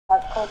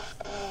coach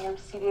of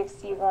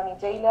NYCFC, Ronny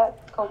Deila.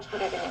 Coach,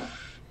 good evening.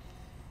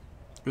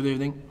 Good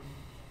evening.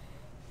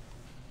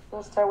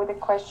 We'll start with a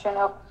question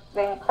of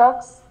Dane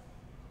Crooks.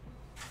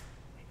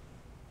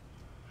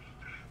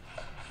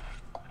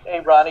 Hey,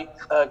 Ronny,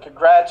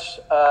 congrats.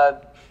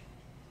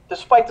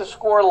 Despite the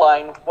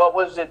scoreline, what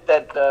was it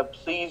that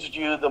pleased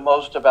you the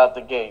most about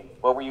the game?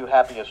 What were you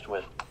happiest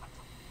with?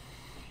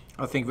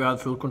 I think we had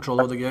full control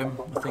of the game.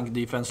 I think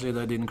defensively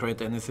they didn't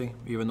create anything,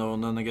 even though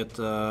then we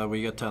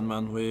get 10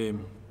 men. We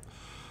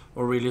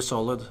were really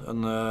solid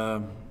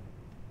and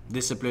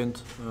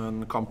disciplined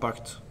and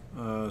compact.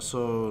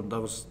 So that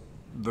was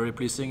very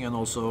pleasing, and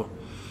also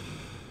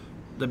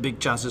the big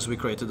chances we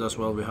created as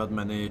well. We had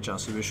many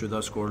chances we should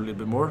have scored a little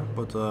bit more,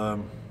 but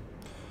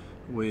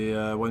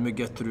when we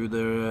get through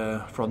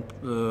their front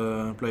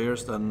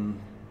players, then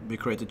we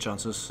created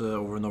chances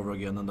over and over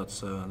again, and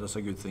that's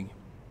a good thing.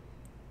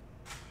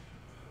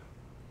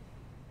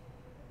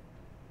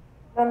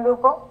 Then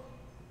Lupo.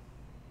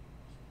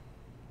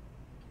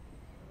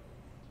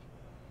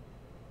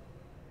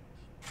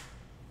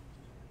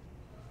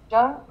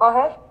 John, go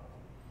ahead.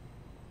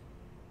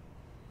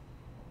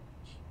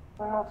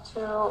 We move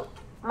to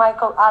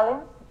Michael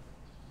Allen.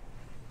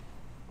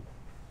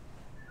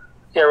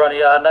 Yeah, Ronny,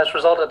 nice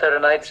result out there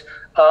tonight.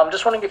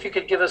 Just wondering if you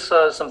could give us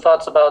some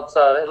thoughts about,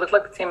 it looked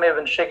like the team may have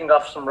been shaking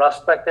off some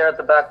rust back there at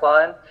the back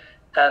line.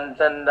 And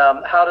then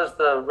how does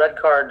the red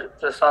card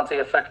to Santi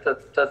affect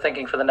the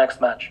thinking for the next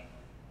match?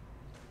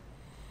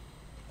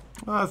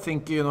 I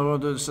think,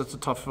 it's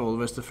tough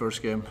always the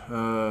first game,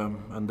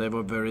 and they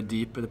were very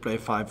deep. They play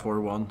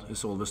 5-4-1.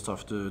 It's always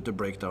tough to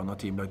break down a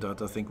team like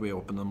that. I think we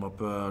opened them up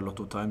a lot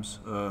of times.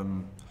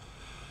 And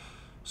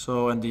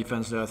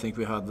defensively, I think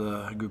we had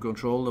good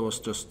control. It was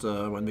just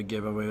when we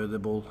gave away the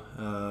ball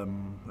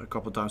a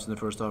couple of times in the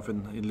first half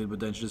in a little bit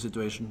dangerous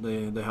situation,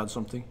 they had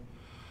something.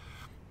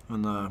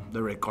 And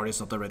the red card is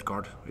not a red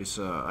card.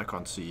 I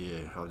can't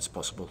see how it's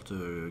possible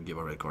to give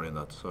a red card in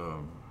that.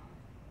 So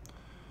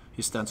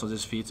he stands on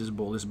his feet, his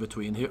ball is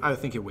between. I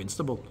think he wins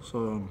the ball.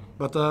 So,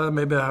 but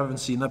maybe I haven't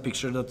seen a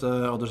picture that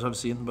others have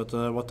seen. But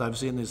what I've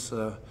seen is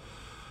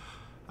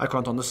I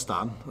can't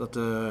understand that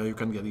you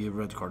can give a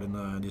red card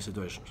in these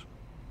situations.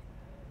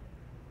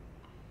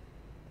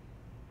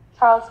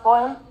 Charles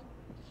Boyle.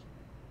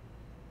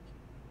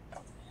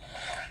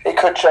 Hey,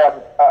 Coach.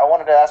 I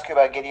wanted to ask you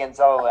about Gideon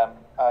Zelalem.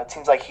 It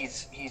seems like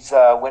he's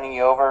winning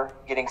you over,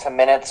 getting some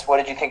minutes. What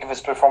did you think of his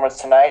performance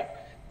tonight?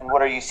 And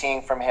what are you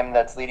seeing from him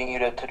that's leading you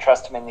to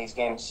trust him in these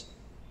games?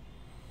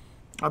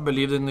 I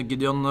believed in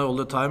Gideon all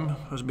the time.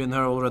 He's been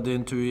here already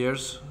in 2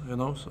 years,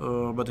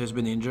 but he's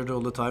been injured all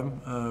the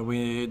time.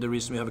 The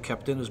reason we have a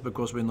captain is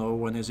because we know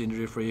when he's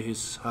injury-free, he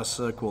has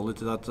a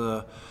quality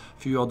that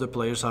few other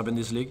players have in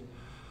this league.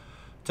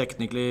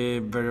 Technically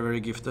very, very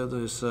gifted.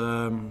 He's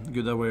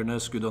good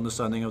awareness, good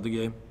understanding of the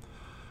game.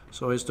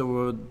 So he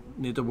still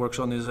need to work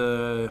on his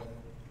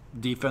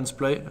defense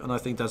play, and I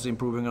think that's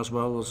improving as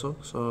well also.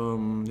 So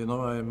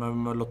I have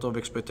a lot of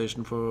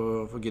expectation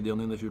for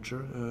Gideon in the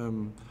future.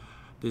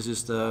 This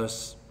is the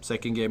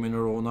second game in a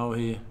row now.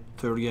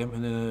 Third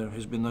game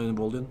he's been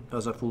involved in.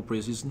 Has a full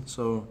preseason.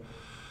 So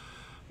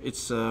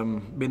it's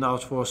been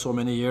out for so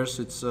many years.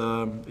 It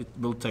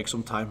will take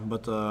some time,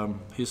 but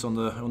he's on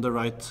the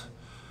right.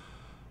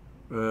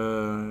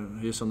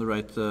 He's on the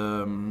right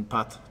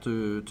path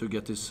to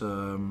get his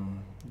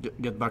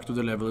get back to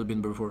the level he'd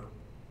been before.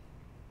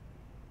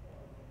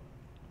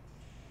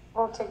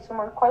 We'll take 2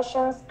 more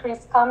questions.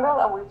 Chris Campbell,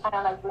 and we'll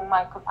finalize with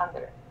Michael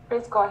Under.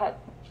 Chris, go ahead.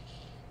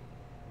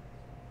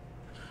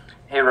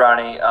 Hey,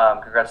 Ronny,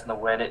 congrats on the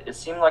win. It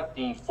seemed like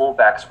the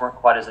fullbacks weren't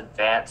quite as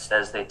advanced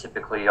as they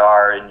typically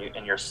are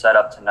in your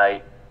setup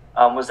tonight.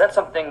 Was that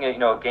something,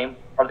 part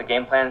of the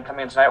game plan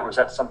coming in tonight, or was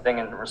that something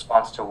in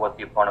response to what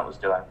the opponent was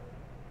doing?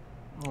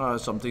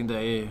 Something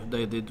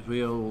they did.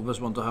 We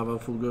always want to have a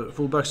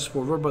fullbacks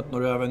forward, but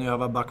when you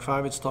have a back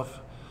five, it's tough.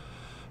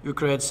 You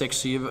create 6,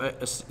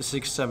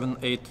 7,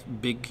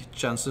 8 big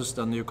chances,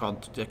 then you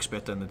can't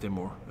expect anything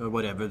more.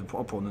 Whatever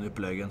opponent you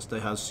play against, they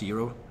have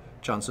 0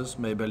 chances.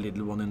 Maybe a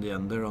little one in the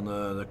end there on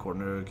the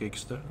corner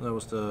kicks there. That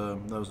was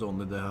the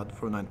only they had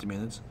for 90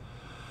 minutes.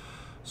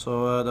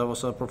 So that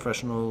was a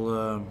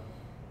professional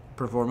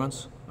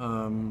performance,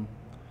 and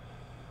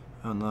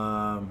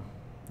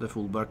the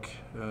fullback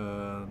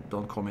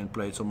don't come in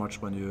play so much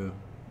when you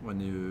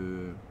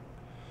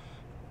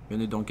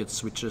don't get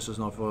switches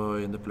enough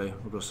in the play,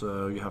 because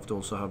you have to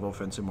also have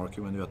offensive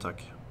marking when you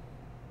attack.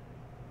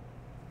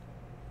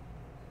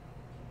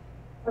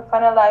 We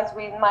finalize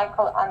with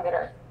Michael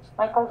Under.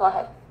 Michael, go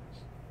ahead.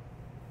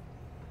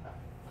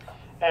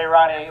 Hey,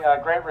 Ronny,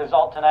 great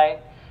result tonight.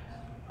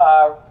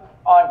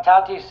 On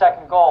Tati's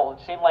second goal,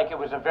 it seemed like it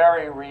was a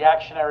very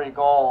reactionary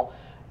goal.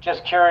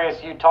 Just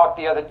curious, you talked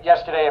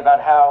yesterday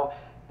about how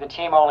the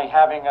team only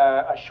having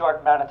a short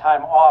amount of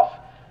time off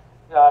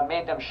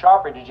made them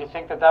sharper. Did you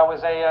think that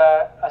was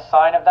a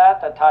sign of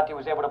that Tati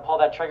was able to pull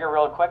that trigger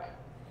real quick?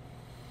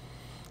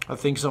 I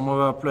think some of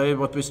our play,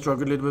 what we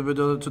struggled a little bit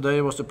with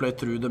today, was to play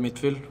through the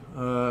midfield.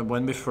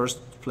 When we first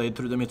played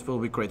through the midfield,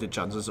 we created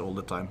chances all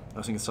the time.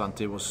 I think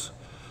Santi was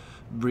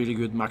really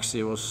good.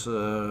 Maxi was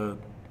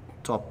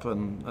top,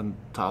 and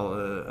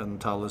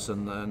Thales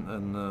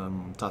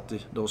and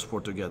Tati. Those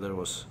four together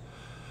was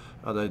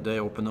they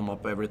open them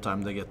up every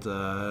time they get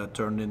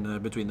turned in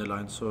between the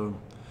lines. So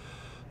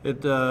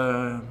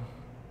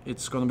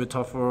it's going to be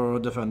tough for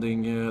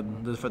defending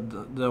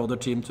the other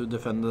team to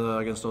defend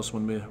against us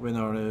when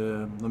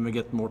we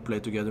get more play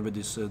together with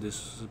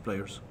these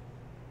players.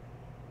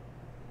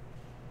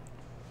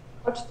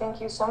 Coach, thank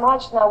you so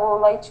much. Now we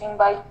would like to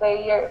invite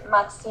player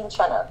Maxine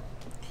Chanel.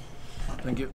 Thank you.